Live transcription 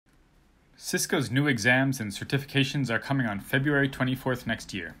Cisco's new exams and certifications are coming on February 24th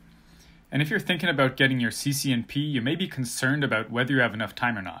next year. And if you're thinking about getting your CCNP, you may be concerned about whether you have enough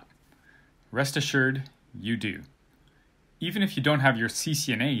time or not. Rest assured, you do. Even if you don't have your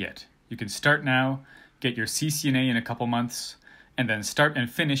CCNA yet, you can start now, get your CCNA in a couple months, and then start and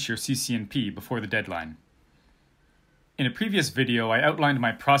finish your CCNP before the deadline. In a previous video, I outlined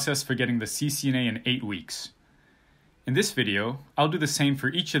my process for getting the CCNA in 8 weeks. In this video, I'll do the same for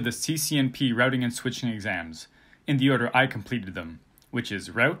each of the CCNP Routing and Switching exams, in the order I completed them, which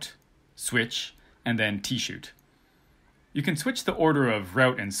is Route, Switch, and then Tshirt. You can switch the order of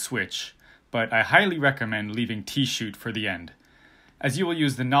Route and Switch, but I highly recommend leaving Tshirt for the end, as you will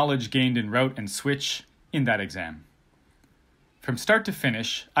use the knowledge gained in Route and Switch in that exam. From start to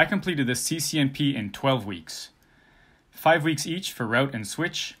finish, I completed the CCNP in 12 weeks. 5 weeks each for Route and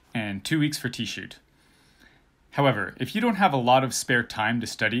Switch, and 2 weeks for Tshirt. However, if you don't have a lot of spare time to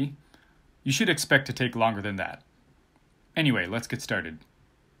study, you should expect to take longer than that. Anyway, let's get started.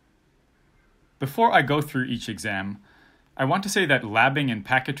 Before I go through each exam, I want to say that labbing in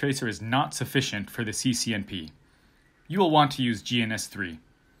Packet Tracer is not sufficient for the CCNP. You will want to use GNS3.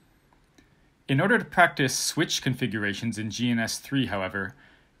 In order to practice switch configurations in GNS3, however,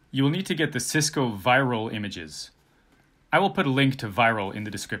 you will need to get the Cisco Viral images. I will put a link to Viral in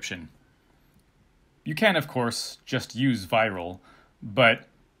the description. You can, of course, just use Viral, but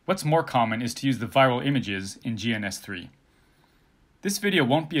what's more common is to use the Viral images in GNS3. This video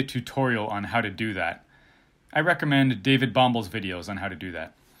won't be a tutorial on how to do that. I recommend David Bomble's videos on how to do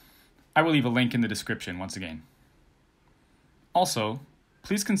that. I will leave a link in the description once again. Also,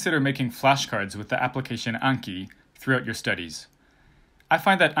 please consider making flashcards with the application Anki throughout your studies. I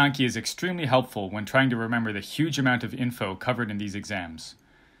find that Anki is extremely helpful when trying to remember the huge amount of info covered in these exams.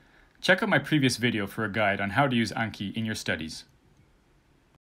 Check out my previous video for a guide on how to use Anki in your studies.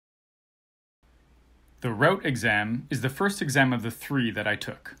 The Route exam is the first exam of the 3 that I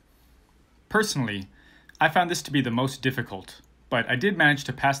took. Personally, I found this to be the most difficult, but I did manage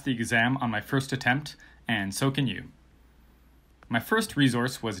to pass the exam on my first attempt, and so can you. My first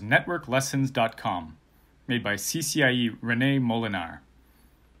resource was networklessons.com, made by CCIE René Molinar.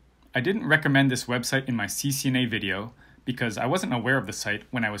 I didn't recommend this website in my CCNA video because I wasn't aware of the site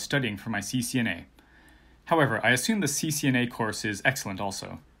when I was studying for my CCNA. However, I assume the CCNA course is excellent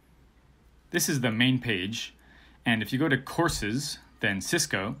also. This is the main page, and if you go to Courses, then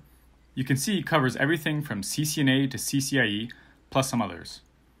Cisco, you can see it covers everything from CCNA to CCIE, plus some others.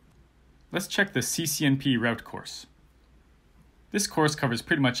 Let's check the CCNP Route course. This course covers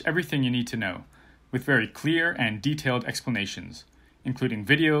pretty much everything you need to know, with very clear and detailed explanations, including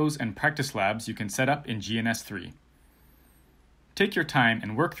videos and practice labs you can set up in GNS3. Take your time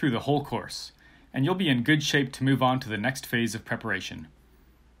and work through the whole course, and you'll be in good shape to move on to the next phase of preparation.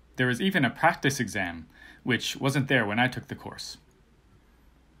 There is even a practice exam, which wasn't there when I took the course.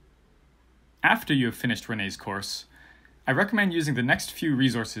 After you have finished René's course, I recommend using the next few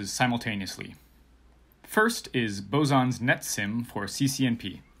resources simultaneously. First is Boson's NetSim for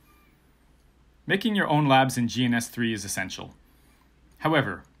CCNP. Making your own labs in GNS3 is essential.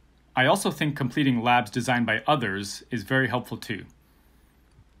 However, I also think completing labs designed by others is very helpful too.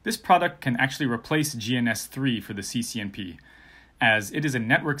 This product can actually replace GNS3 for the CCNP, as it is a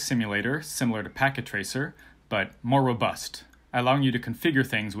network simulator similar to Packet Tracer, but more robust, allowing you to configure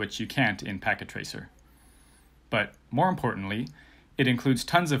things which you can't in Packet Tracer. But more importantly, it includes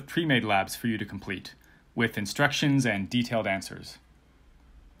tons of pre-made labs for you to complete, with instructions and detailed answers.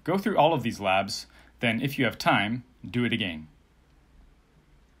 Go through all of these labs, then if you have time, do it again.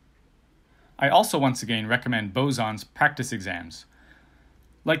 I also once again recommend Boson's practice exams.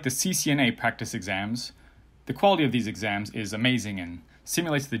 Like the CCNA practice exams, the quality of these exams is amazing and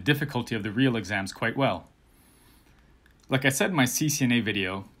simulates the difficulty of the real exams quite well. Like I said in my CCNA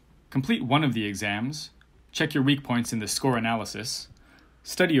video, complete one of the exams, check your weak points in the score analysis,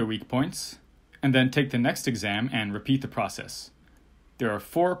 study your weak points, and then take the next exam and repeat the process. There are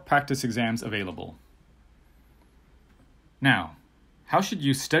 4 practice exams available. Now, how should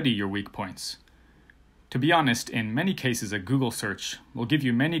you study your weak points? To be honest, in many cases a Google search will give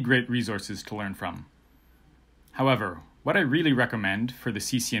you many great resources to learn from. However, what I really recommend for the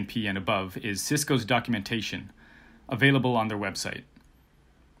CCNP and above is Cisco's documentation, available on their website.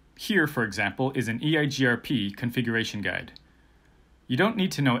 Here, for example, is an EIGRP configuration guide. You don't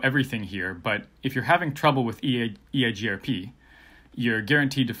need to know everything here, but if you're having trouble with EIGRP, you're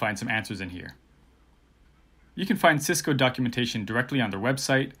guaranteed to find some answers in here. You can find Cisco documentation directly on their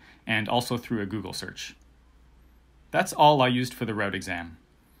website and also through a Google search. That's all I used for the Route exam.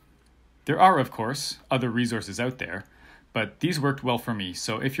 There are, of course, other resources out there, but these worked well for me,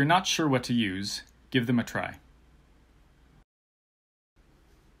 so if you're not sure what to use, give them a try.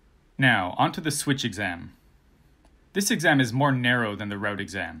 Now, onto the switch exam. This exam is more narrow than the route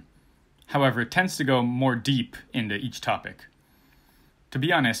exam. However, it tends to go more deep into each topic. To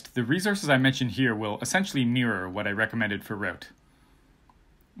be honest, the resources I mentioned here will essentially mirror what I recommended for route.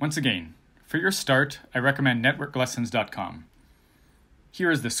 Once again, for your start, I recommend networklessons.com.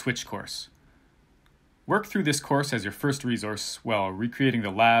 Here is the switch course. Work through this course as your first resource while recreating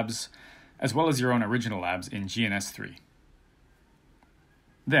the labs, as well as your own original labs in GNS3.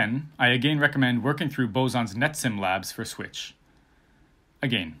 Then, I again recommend working through Boson's NetSim labs for switch.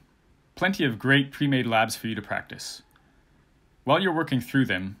 Again, plenty of great pre-made labs for you to practice. While you're working through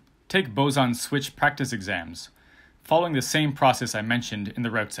them, take Boson's switch practice exams, following the same process I mentioned in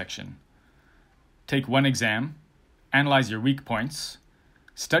the route section. Take one exam, analyze your weak points,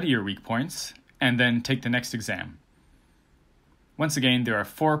 study your weak points, and then take the next exam. Once again, there are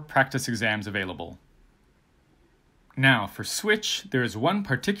 4 practice exams available. Now, for switch, there is one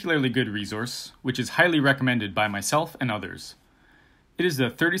particularly good resource, which is highly recommended by myself and others. It is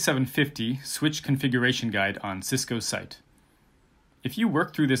the 3750 Switch Configuration Guide on Cisco's site. If you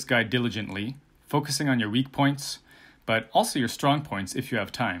work through this guide diligently, focusing on your weak points, but also your strong points if you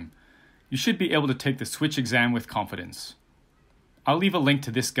have time, you should be able to take the switch exam with confidence. I'll leave a link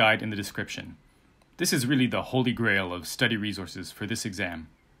to this guide in the description. This is really the holy grail of study resources for this exam.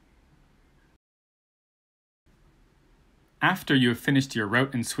 After you have finished your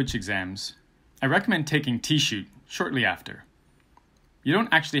route and switch exams, I recommend taking Tshirt shortly after. You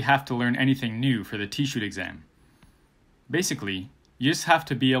don't actually have to learn anything new for the Tshirt exam. Basically, you just have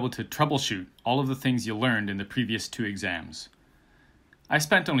to be able to troubleshoot all of the things you learned in the previous 2 exams. I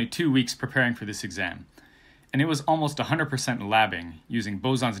spent only 2 weeks preparing for this exam, and it was almost 100% labbing using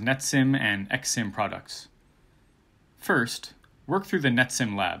Boson's NetSim and ExSim products. First, work through the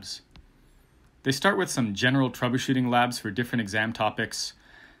NetSim labs. They start with some general troubleshooting labs for different exam topics,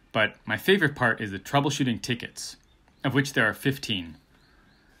 but my favorite part is the troubleshooting tickets, of which there are 15.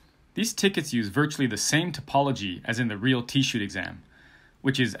 These tickets use virtually the same topology as in the real Tshirt exam,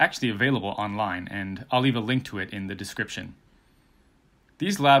 which is actually available online, and I'll leave a link to it in the description.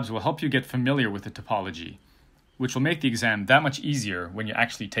 These labs will help you get familiar with the topology, which will make the exam that much easier when you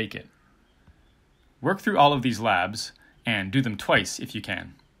actually take it. Work through all of these labs, and do them twice if you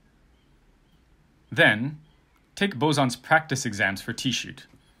can. Then, take Boson's practice exams for Tshirt.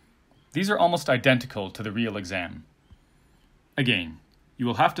 These are almost identical to the real exam. Again, you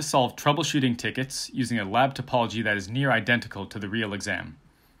will have to solve troubleshooting tickets using a lab topology that is near identical to the real exam,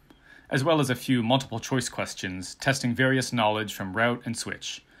 as well as a few multiple choice questions testing various knowledge from route and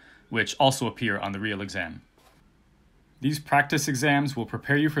switch, which also appear on the real exam. These practice exams will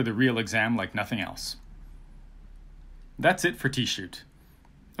prepare you for the real exam like nothing else. That's it for Tshirt.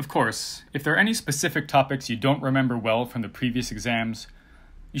 Of course, if there are any specific topics you don't remember well from the previous exams,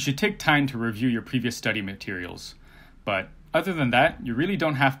 you should take time to review your previous study materials. But other than that, you really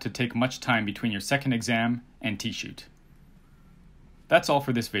don't have to take much time between your second exam and Tshirt. That's all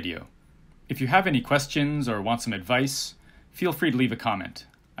for this video. If you have any questions or want some advice, feel free to leave a comment.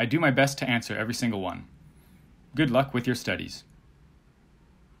 I do my best to answer every single one. Good luck with your studies.